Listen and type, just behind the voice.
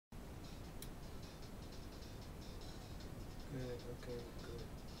Okay, good,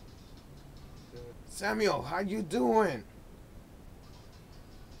 good. Samuel, how you doing?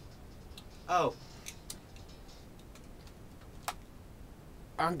 Oh,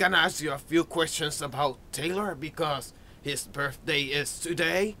 I'm gonna ask you a few questions about Taylor because his birthday is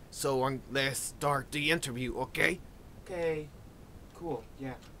today. So let's start the interview, okay? okay, cool,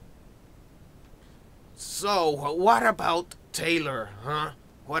 yeah. So, what about Taylor, huh?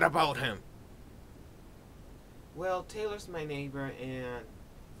 What about him? Well, Taylor's my neighbor, and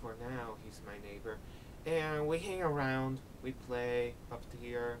for now, he's my neighbor. And we hang around, we play up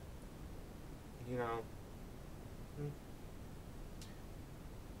here, you know. Mm.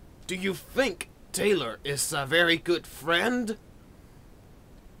 Do you think Taylor is a very good friend?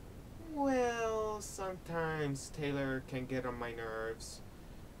 Well, sometimes Taylor can get on my nerves.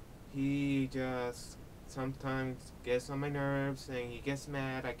 He just sometimes gets on my nerves and he gets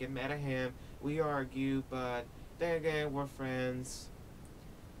mad. I get mad at him. We argue, but then again, we're friends.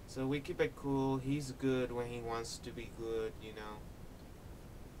 So we keep it cool. He's good when he wants to be good, you know.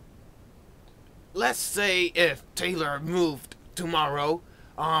 Let's say if Taylor moved tomorrow,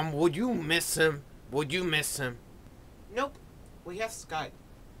 would you miss him? Would you miss him? Nope. We have Skype.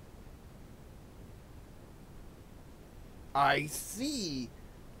 I see.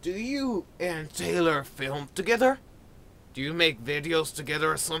 Do you and Taylor film together? Do you make videos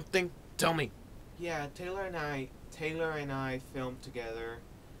together or something? Tell me. Yeah, Taylor and I film together.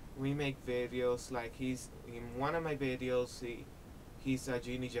 We make videos like he's in one of my videos. He's a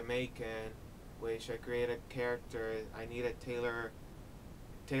genie Jamaican, which I created a character. I needed Taylor.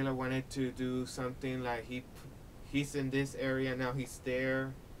 Taylor wanted to do something like he's in this area now. He's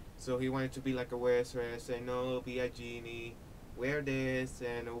there, so he wanted to be like a wizard. I said no, be a genie. Wear this,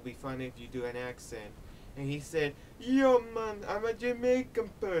 and it will be fun if you do an accent. And he said, "Yo, man, I'm a Jamaican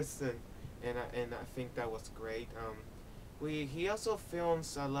person," and I think that was great. He also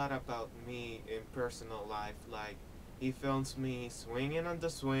films a lot about me in personal life. Like he films me swinging on the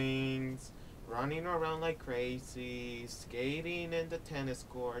swings, running around like crazy, skating in the tennis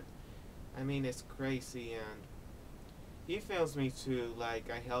court. I mean, it's crazy, and he films me too.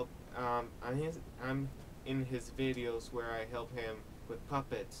 Like I help. I'm in his videos where I help him with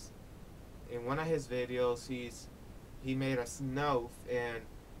puppets. In one of his videos, he made a snow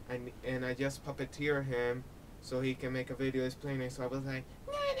and I just puppeteer him so he can make a video explaining. So I was like,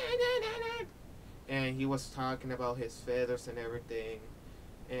 nah, nah, nah, nah, nah. And he was talking about his feathers and everything.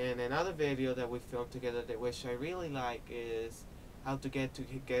 And another video that we filmed together that which I really like is how to get to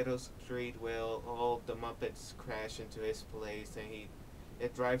Ghetto Street where all the Muppets crash into his place and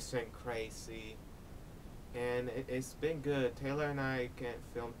it drives him crazy. And it's been good. Taylor and I can't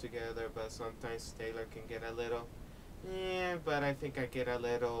film together, but sometimes Taylor can get a little, yeah, but I think I get a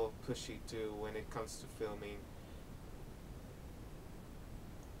little pushy too when it comes to filming.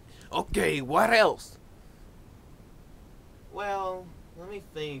 Okay, what else? Well, let me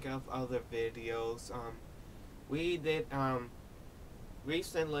think of other videos. We did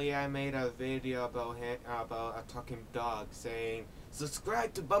recently I made a video about a talking dog saying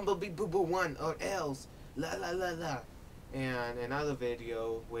subscribe to Bumblebee Boo Boo 1 or else la la la la. And another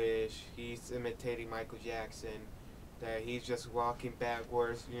video which he's imitating Michael Jackson, that he's just walking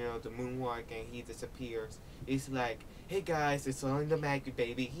backwards, you know, the moonwalk, and he disappears. He's like, hey guys, it's all in the magic,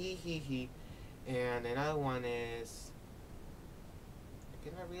 baby, he he he. And another one is, I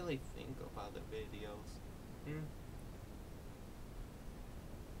cannot really think of other videos. Hmm?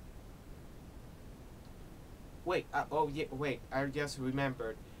 Wait, oh yeah, wait, I just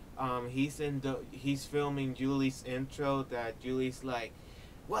remembered. He's filming Julie's intro that Julie's like,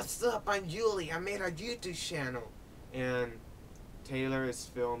 "What's up? I'm Julie. I made a YouTube channel," and Taylor is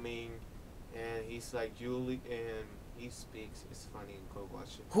filming, and he's like Julie, and he speaks. It's funny. Go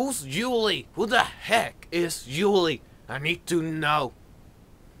watch it. Who's Julie? Who the heck is Julie? I need to know.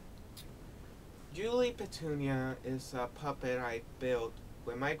 Julie Petunia is a puppet I built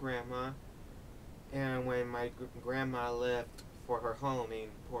with my grandma, and when my grandma left for her home in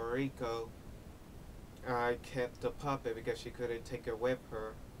Puerto Rico, I kept the puppet because she couldn't take it with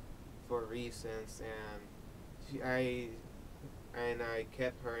her for reasons, and I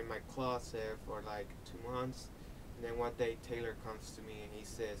kept her in my closet for like 2 months. And then one day Taylor comes to me and he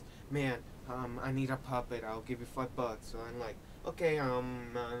says, "Man, I need a puppet. I'll give you $5." So I'm like, "Okay,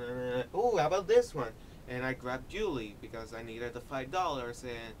 oh, how about this one?" And I grabbed Julie because I needed the $5,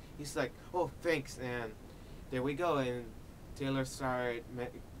 and he's like, "Oh, thanks." And there we go. And Taylor started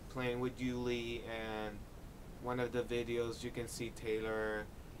playing with Julie, and one of the videos you can see Taylor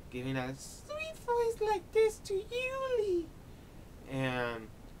giving a sweet voice like this to Julie. And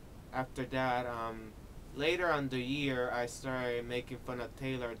after that, later on the year, I started making fun of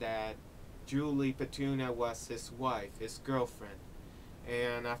Taylor that Julie Petunia was his wife, his girlfriend.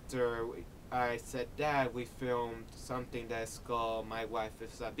 And after I said that, we filmed something that's called My Wife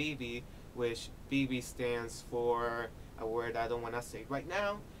is a BB, which BB stands for a word I don't want to say right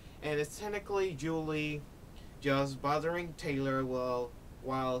now. And it's technically Julie just bothering Taylor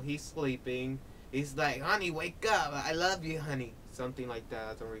while he's sleeping. He's like, honey, wake up, I love you, honey. Something like that,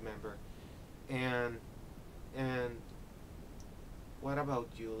 I don't remember. And what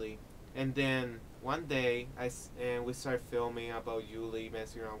about Julie? And then one day, we started filming about Julie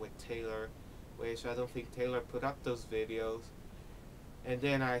messing around with Taylor, which I don't think Taylor put up those videos. And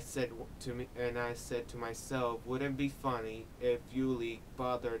then I said to myself, wouldn't it be funny if Julie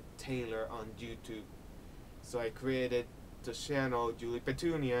bothered Taylor on YouTube? So I created the channel Julie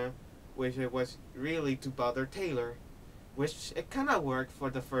Petunia, which it was really to bother Taylor, which it kind of worked for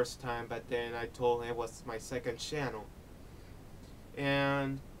the first time, but then I told him it was my second channel.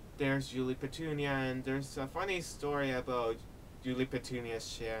 And there's Julie Petunia, and there's a funny story about Julie Petunia's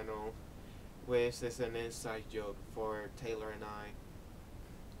channel, which is an inside joke for Taylor and I.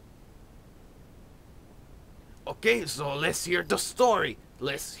 Okay, so let's hear the story.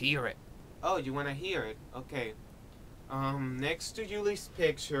 Let's hear it. Oh, you want to hear it? Okay. Next to Julie's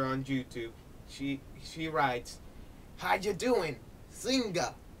picture on YouTube, she writes, "How you doing?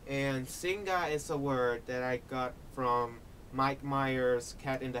 Singa." And Singa is a word that I got from Mike Myers'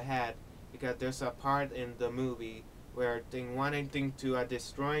 Cat in the Hat, because there's a part in the movie where thing one thing to are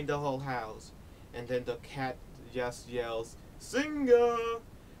destroying the whole house, and then the cat just yells, "Singa!"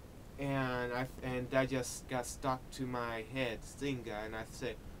 And that just got stuck to my head, Singa, and I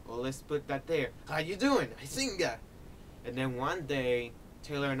said, well, let's put that there. How you doing? Singa. And then one day,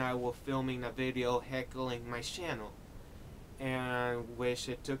 Taylor and I were filming a video heckling my channel, and which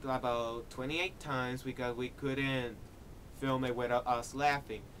it took about 28 times because we couldn't film it without us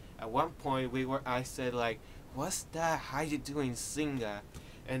laughing. At one point, I said like, "What's that? How you doing, Singa?"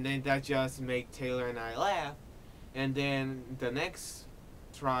 And then that just made Taylor and I laugh. And then the next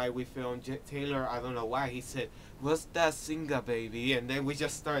try we filmed, Taylor, I don't know why, he said, "What's that, Singa, baby?" And then we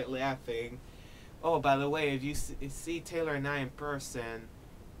just started laughing. Oh, by the way, if you see Taylor and I in person,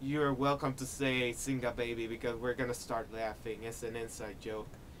 you're welcome to say "Singa, baby," because we're gonna start laughing. It's an inside joke.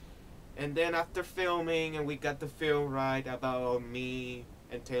 And then after filming, and we got the film right about me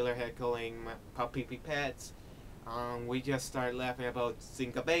and Taylor heckling my puppy pets, we just started laughing about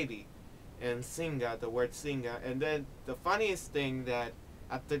 "Singa, baby," and Singa, the word Singa. And then the funniest thing that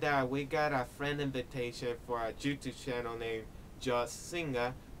after that, we got a friend invitation for a YouTube channel named Just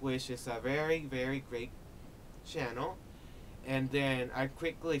Singa, which is a very, very great channel. And then I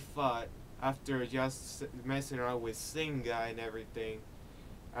quickly thought, after just messing around with Singa and everything,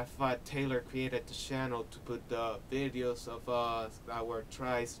 I thought Taylor created the channel to put the videos of our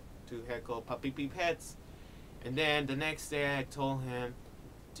tries to heckle puppy pets. And then the next day I told him,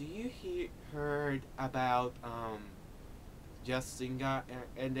 do you heard about Just Singa?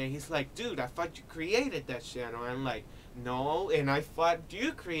 And then he's like, dude, I thought you created that channel. And I'm like, no, and I thought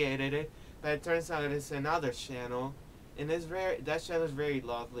you created it, but it turns out it's another channel, and that channel is very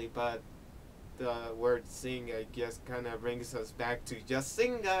lovely, but the word Singa, I guess, kind of brings us back to Just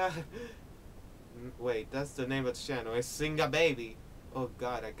Singa. Wait, that's the name of the channel. It's Singa Baby. Oh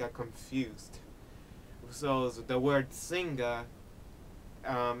God, I got confused. So the word Singa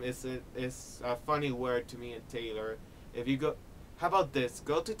is a funny word to me and Taylor. If you go, how about this?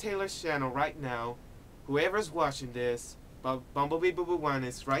 Go to Taylor's channel right now. Whoever's watching this, Bumblebee Boo Boo 1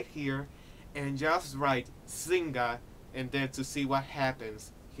 is right here, and just write Singa, and then to see what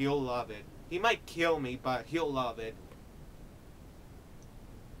happens. He'll love it. He might kill me, but he'll love it.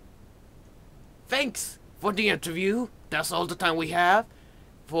 Thanks for the interview. That's all the time we have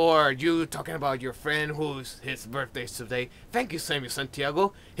for you talking about your friend his birthday's today. Thank you, Samuel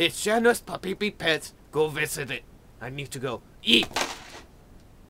Santiago. His channel is Puppy Pets. Go visit it. I need to go eat.